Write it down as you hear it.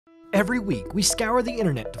Every week, we scour the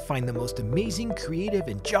internet to find the most amazing, creative,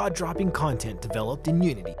 and jaw-dropping content developed in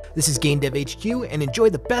Unity. This is GameDevHQ, and enjoy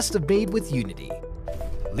the best of Made with Unity.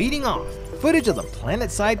 Leading off, footage of the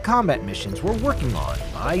planet-side combat missions we're working on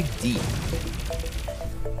by D.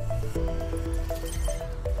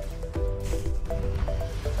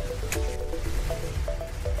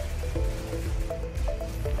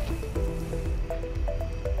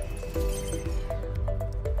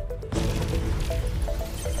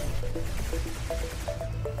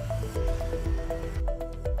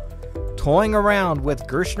 Toying Around with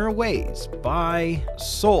Gershner Ways by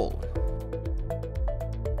Soul.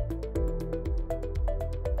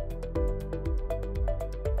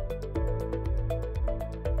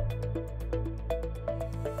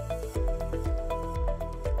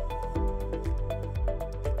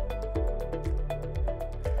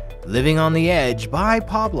 Living on the Edge by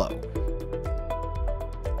Pablo.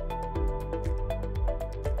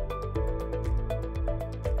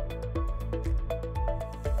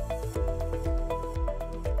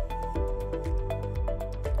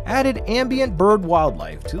 Added ambient bird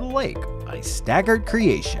wildlife to the lake by Staggered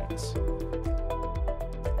Creations.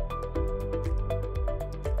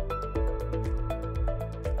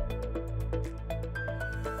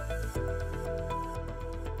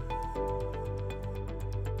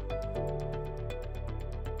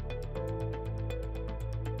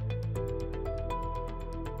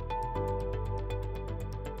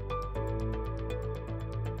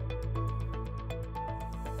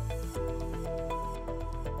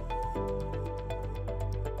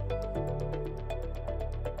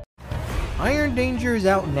 Iron Danger is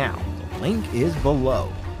out now. The link is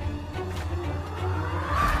below.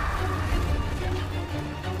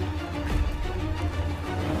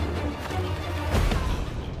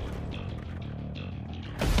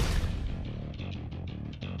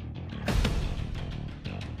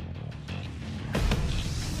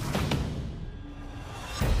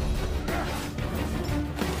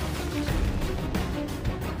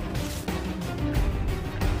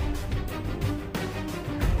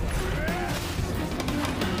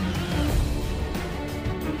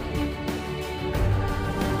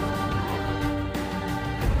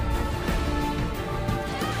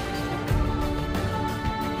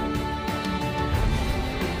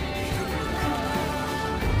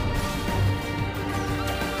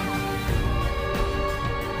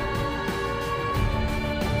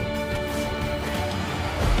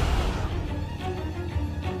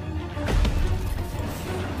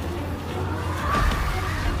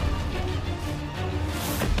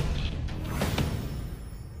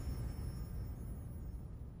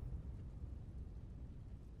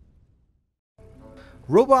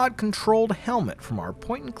 Robot-controlled helmet from our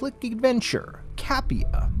point-and-click adventure,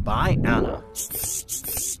 Capia by Anna.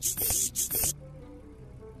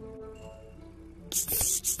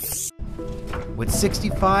 With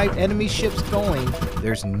 65 enemy ships going,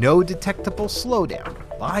 there's no detectable slowdown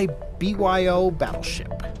by BYO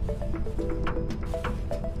Battleship.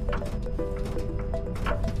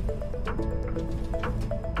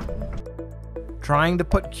 Trying to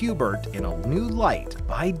put Q*bert in a new light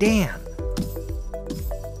by Dan.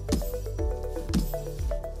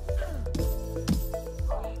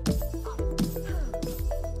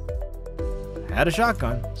 Had a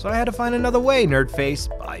shotgun, so I had to find another way, Nerdface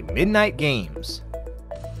by Midnight Games.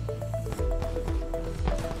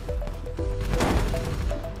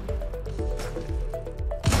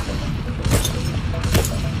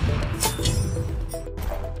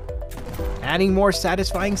 Adding more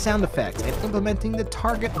satisfying sound effects and implementing the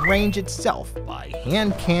target range itself by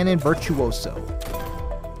Hand Cannon Virtuoso.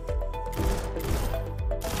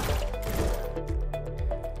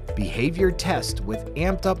 Behavior Test with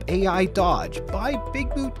Amped Up AI Dodge by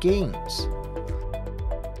Big Boot Games.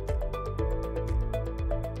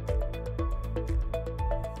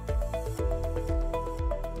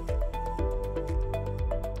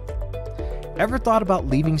 Ever thought about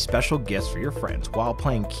leaving special gifts for your friends while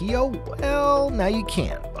playing Kyo? Well, now you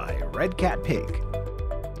can by Red Cat Pig.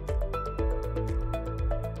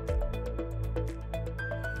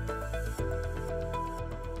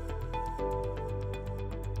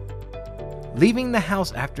 Leaving the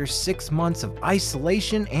house after 6 months of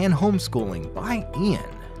isolation and homeschooling by Ian.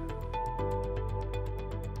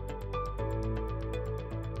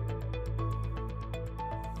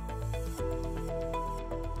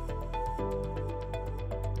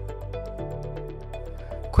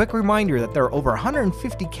 Quick reminder that there are over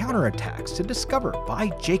 150 counterattacks to discover by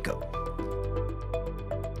Jacob.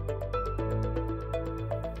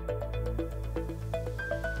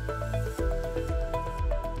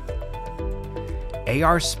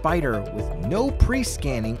 AR Spider with no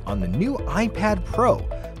pre-scanning on the new iPad Pro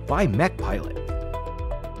by MechPilot.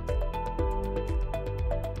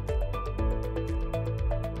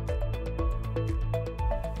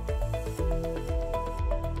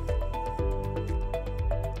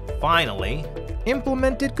 Finally,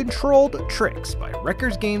 implemented controlled tricks by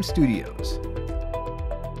Wreckers Game Studios.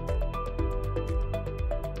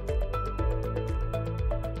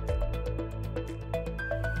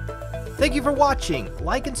 Thank you for watching.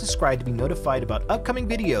 Like and subscribe to be notified about upcoming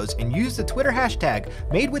videos, and use the Twitter hashtag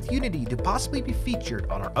MadeWithUnity to possibly be featured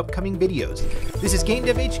on our upcoming videos. This is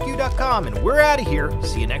GameDevHQ.com, and we're out of here.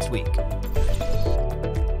 See you next week.